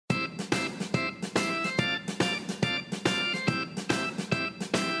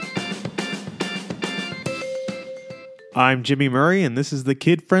I'm Jimmy Murray, and this is the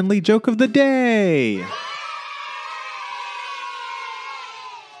kid-friendly joke of the day.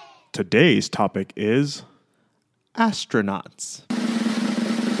 Today's topic is astronauts.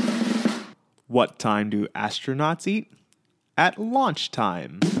 What time do astronauts eat? At launch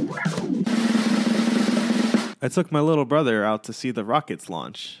time. I took my little brother out to see the rockets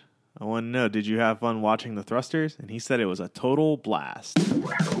launch. I want to know, did you have fun watching the thrusters? And he said it was a total blast.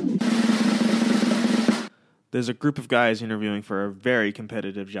 There's a group of guys interviewing for a very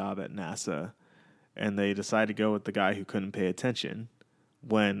competitive job at NASA, and they decided to go with the guy who couldn't pay attention.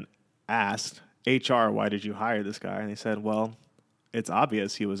 When asked, HR, why did you hire this guy? And they said, well, it's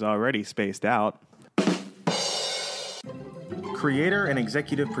obvious he was already spaced out. Creator and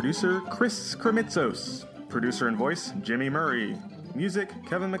executive producer, Chris Kremitzos. Producer and voice, Jimmy Murray. Music,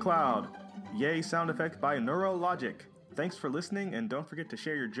 Kevin MacLeod. Yay sound effect by Neurologic. Thanks for listening, and don't forget to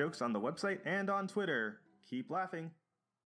share your jokes on the website and on Twitter. Keep laughing.